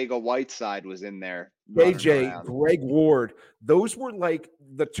Arcega-Whiteside was in there. JJ, Greg Ward, those were like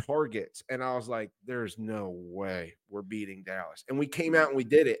the targets, and I was like, "There's no way we're beating Dallas." And we came out and we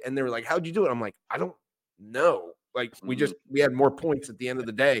did it, and they were like, "How'd you do it?" I'm like, "I don't know." Like we had more points at the end of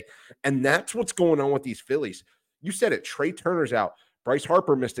the day, and that's what's going on with these Phillies. You said it. Trey Turner's out. Bryce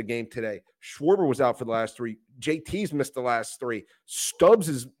Harper missed a game today. Schwarber was out for the last 3. JT's missed the last 3. Stubbs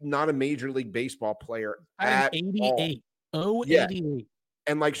is not a Major League Baseball player at 88. All. 88.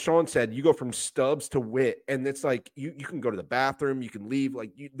 And like Sean said, you go from Stubbs to Witt, and it's like you can go to the bathroom, you can leave.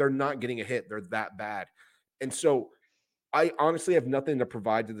 Like they're not getting a hit. They're that bad. And so I honestly have nothing to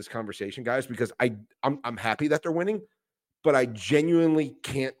provide to this conversation, guys, because I'm happy that they're winning, but I genuinely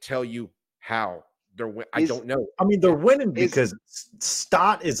can't tell you how. I don't know. I mean, they're winning because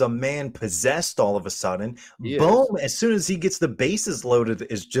Stott is a man possessed all of a sudden. Boom, as soon as he gets the bases loaded,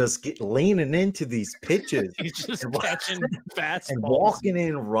 is just leaning into these pitches. He's just catching fastballs and walking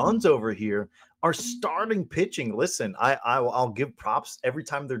in runs over here. Our starting pitching, listen, I'll give props every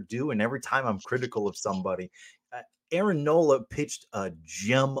time they're due and every time I'm critical of somebody. Aaron Nola pitched a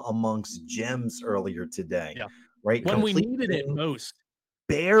gem amongst gems earlier today. Yeah. Right? When we needed it most.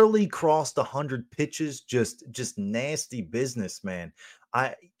 Barely crossed 100 pitches, just nasty business, man.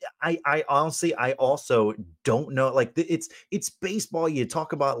 I honestly, I also don't know. Like it's baseball. You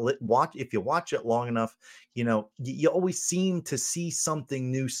talk about if you watch it long enough, you know, you always seem to see something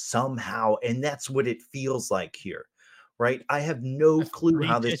new somehow, and that's what it feels like here, right? I have no clue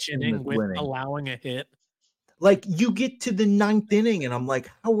how this team is winning. Allowing a hit. Like you get to the 9th inning and I'm like,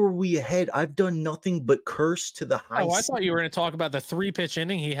 how are we ahead? I've done nothing but curse to the high. I thought you were going to talk about the 3-pitch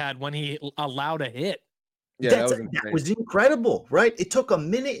inning he had when he allowed a hit. Yeah, that was incredible, right? It took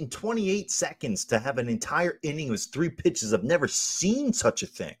 1 minute and 28 seconds to have an entire inning. It was 3 pitches. I've never seen such a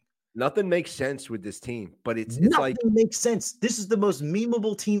thing. Nothing makes sense with this team, but it's nothing makes sense. This is the most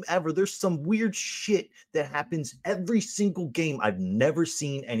memeable team ever. There's some weird shit that happens every single game. I've never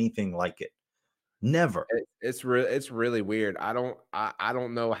seen anything like it. Never. It's really weird. I don't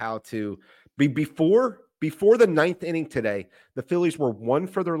know how to be before the 9th inning today. The Phillies were 1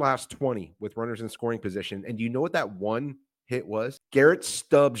 for their last 20 with runners in scoring position. And do you know what that one hit was? Garrett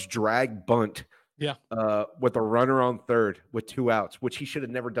Stubbs drag bunt. Yeah. With a runner on third with 2 outs, which he should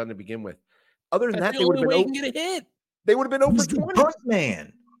have never done to begin with. Other than that, they would have been get a hit. They would have been over 20. Bunt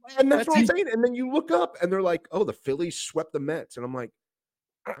man. And that's what I'm saying. And then you look up and they're like, "Oh, the Phillies swept the Mets." And I'm like,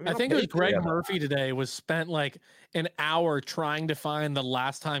 I think it was Greg Murphy today was spent like an hour trying to find the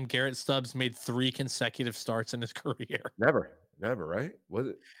last time Garrett Stubbs made 3 consecutive starts in his career. Never, right? Was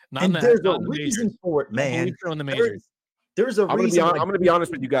it? There's a reason for it, man. There's a reason. I'm going to be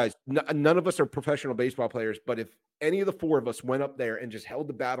honest with you guys. None of us are professional baseball players, but if any of the 4 of us went up there and just held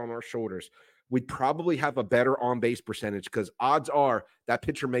the bat on our shoulders, we'd probably have a better on-base percentage because odds are that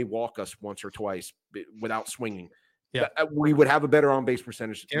pitcher may walk us once or twice without swinging. Yeah, we would have a better on-base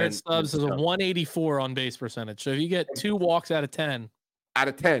percentage. Garrett Stubbs is a 184 on-base percentage. So if you get 2 walks out of 10,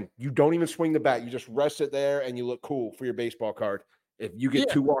 you don't even swing the bat. You just rest it there and you look cool for your baseball card. If you get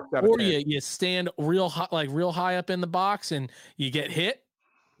 2 walks out of 10. Or you stand real high up in the box and you get hit.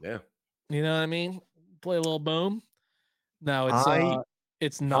 Yeah. You know what I mean? Play a little boom. No,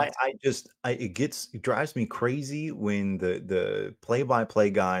 it's nuts. It drives me crazy when the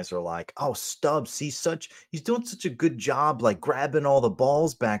play-by-play guys are like, "Oh, Stubbs, he's doing such a good job, like grabbing all the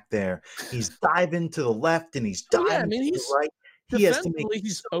balls back there. He's diving to the left and he's diving to the right. He has to make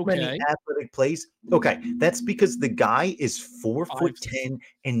so many athletic plays." Okay, that's because the guy is 4'10"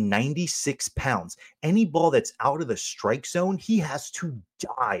 and 96 pounds. Any ball that's out of the strike zone, he has to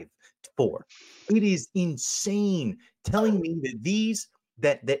dive for. It is insane. Telling me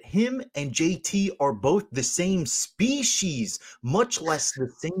that him and JT are both the same species, much less the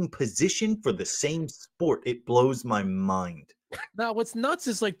same position for the same sport. It blows my mind. Now, what's nuts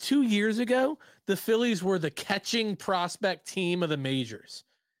is like 2 years ago, the Phillies were the catching prospect team of the majors.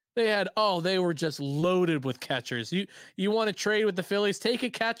 They were just loaded with catchers. You want to trade with the Phillies? Take a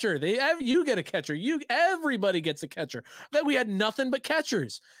catcher. You get a catcher. Everybody gets a catcher. Then we had nothing but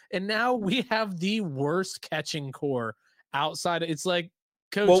catchers, and now we have the worst catching core outside. It's like,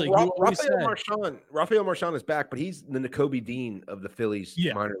 Coach, Rafael Marchand is back, but he's the Nakobe Dean of the Phillies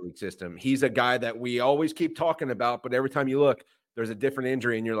minor league system. He's a guy that we always keep talking about, but every time you look, there's a different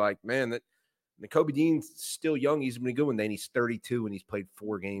injury, and you're like, man, that Nakobe Dean's still young. He's been a good one. Then he's 32, and he's played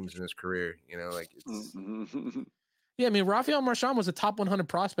 4 games in his career. You know, like it's. Yeah, I mean, Rafael Marchand was a top 100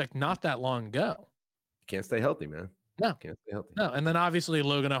 prospect not that long ago. Can't stay healthy, man. No, can't stay healthy. No, and then obviously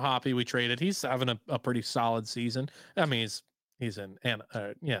Logan O'Hoppe we traded. He's having a pretty solid season. I mean, he's in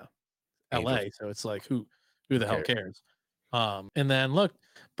LA, so it's like who the hell cares? And then look,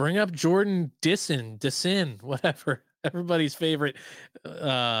 bring up Jordan Dissin, whatever. Everybody's favorite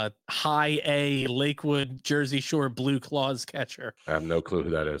high A Lakewood Jersey Shore Blue Claws catcher. I have no clue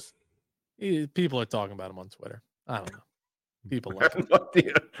who that is. People are talking about him on Twitter. I don't know. People like him.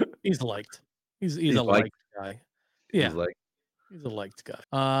 He's liked. He's a liked guy. Yeah. He's a liked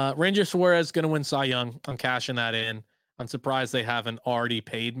guy. Ranger Suarez going to win Cy Young. I'm cashing that in. I'm surprised they haven't already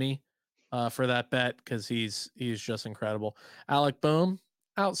paid me for that bet because he's just incredible. Alec Boehm,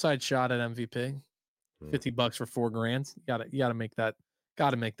 outside shot at MVP. $50 for $4,000. You gotta make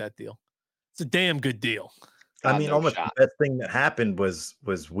that deal. It's a damn good deal. I mean, almost the best thing that happened was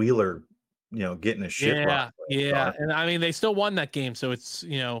Wheeler, getting a shit rocked. Yeah. And I mean, they still won that game, so it's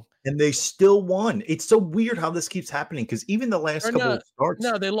and they still won. It's so weird how this keeps happening because even the last couple of starts.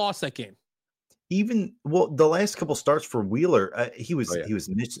 No, they lost that game. The last couple starts for Wheeler, he was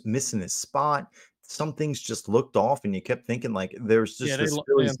missing his spot. Some things just looked off, and you kept thinking like there's just this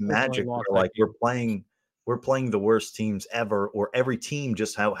Phillies magic where like we're playing the worst teams ever, or every team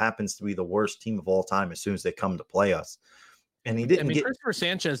just happens to be the worst team of all time as soon as they come to play us. And he didn't Christopher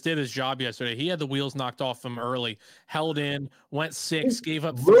Sanchez did his job yesterday. He had the wheels knocked off him early, held in, went 6, gave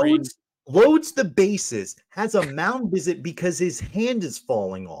up 3. Loads the bases, has a mound visit because his hand is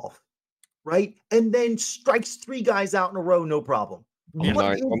falling off, right? And then strikes 3 guys out in a row, no problem.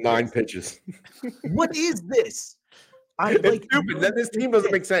 On 9 pitches. What is this? It's stupid. This team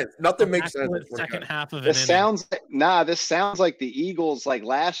doesn't make sense. Nothing makes sense. Second half of it. This sounds like the Eagles like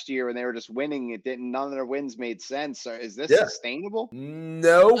last year when they were just winning. None of their wins made sense. Is this sustainable?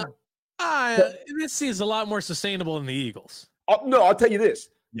 No. This seems a lot more sustainable than the Eagles. No, I'll tell you this.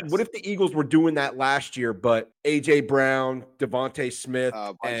 Yes. What if the Eagles were doing that last year, but A.J. Brown, Devontae Smith,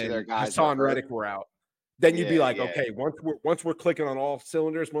 and Hassan Reddick were out? Then you'd be like, okay, once we're clicking on all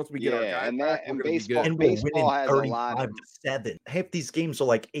cylinders, once we get our guys back, we're baseball, and baseball has a lot of 7. Half these games are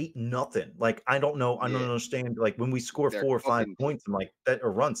like 8-0. Like I don't know, I don't understand. Like when we score 4 or 5 points and like that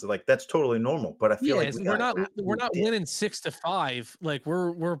or runs, like that's totally normal. But I feel like we're not winning 6-5. Like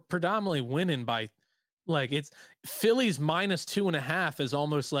we're predominantly winning by like it's Phillies minus 2.5 is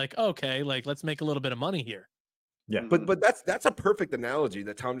almost like okay, like let's make a little bit of money here. Yeah, but that's a perfect analogy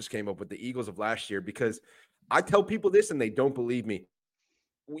that Tom just came up with the Eagles of last year because I tell people this and they don't believe me.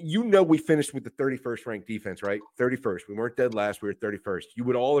 We finished with the 31st ranked defense, right? 31st. We weren't dead last. We were 31st. You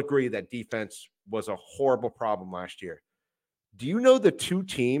would all agree that defense was a horrible problem last year. Do you know the 2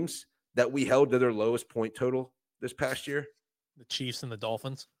 teams that we held to their lowest point total this past year? The Chiefs and the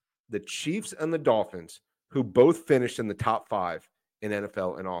Dolphins. The Chiefs and the Dolphins, who both finished in the top 5 in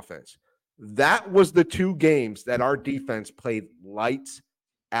NFL in offense. That was the 2 games that our defense played lights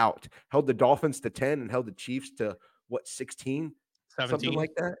out. Held the Dolphins to 10 and held the Chiefs to 16? 17. Something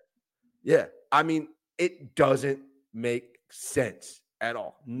like that. Yeah. I mean, it doesn't make sense at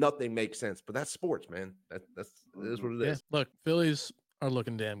all. Nothing makes sense, but that's sports, man. That is what it is. Look, Phillies are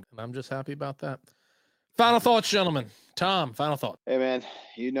looking damn good, and I'm just happy about that. Final thoughts, gentlemen. Tom, final thought. Hey, man,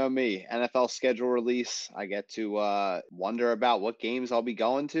 you know me. NFL schedule release. I get to wonder about what games I'll be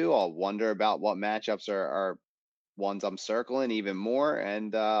going to. I'll wonder about what matchups are ones I'm circling even more,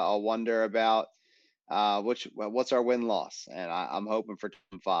 and I'll wonder about what's our win loss. And I'm hoping for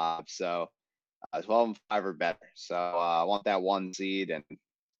 5. So 12 and 5 or better. So I want that 1 seed, and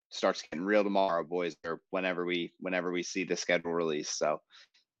starts getting real tomorrow, boys, or whenever we see the schedule release. So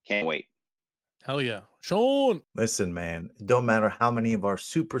can't wait. Hell yeah. Sean. Listen, man, it don't matter how many of our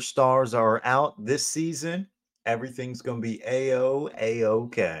superstars are out this season, everything's going to be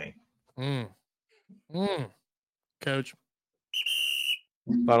A-OK. Coach.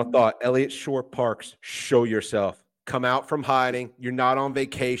 Final thought, Elliott Shore Parks, show yourself. Come out from hiding. You're not on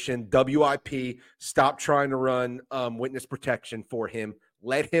vacation. WIP, stop trying to run witness protection for him.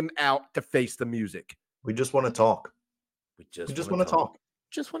 Let him out to face the music. We just want to talk. We just want to talk.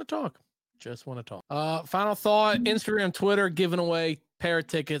 Just want to talk. Just want to talk. Final thought, Instagram, Twitter, giving away pair of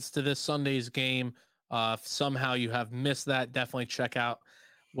tickets to this Sunday's game. If somehow you have missed that, definitely check out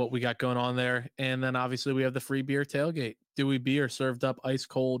what we got going on there. And then obviously we have the free beer tailgate. Dewey beer served up ice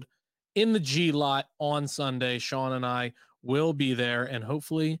cold in the G lot on Sunday. Sean and I will be there, and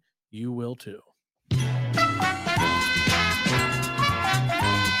hopefully you will too.